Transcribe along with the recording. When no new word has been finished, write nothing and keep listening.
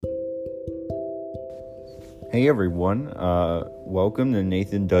Hey everyone, welcome to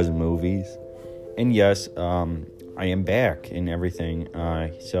Nathan Does Movies. And yes, I am back and everything.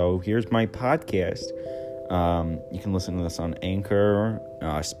 So here's my podcast. You can listen to this on Anchor,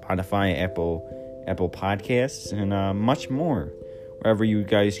 Spotify, Apple Podcasts, and much more. Wherever you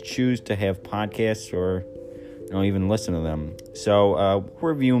guys choose to have podcasts or even listen to them. So we're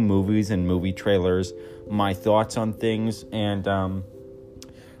reviewing movies and movie trailers, my thoughts on things, and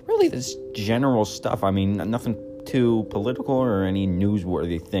really this general stuff. I mean, nothing too political or any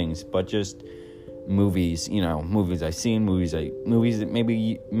newsworthy things, but just movies, movies I've seen, movies that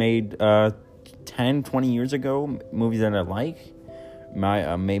maybe made 10, 20 years ago, movies that I like,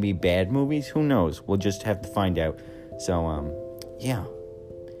 maybe bad movies, who knows? We'll just have to find out. So, yeah,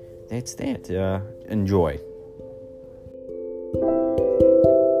 that's that. Enjoy.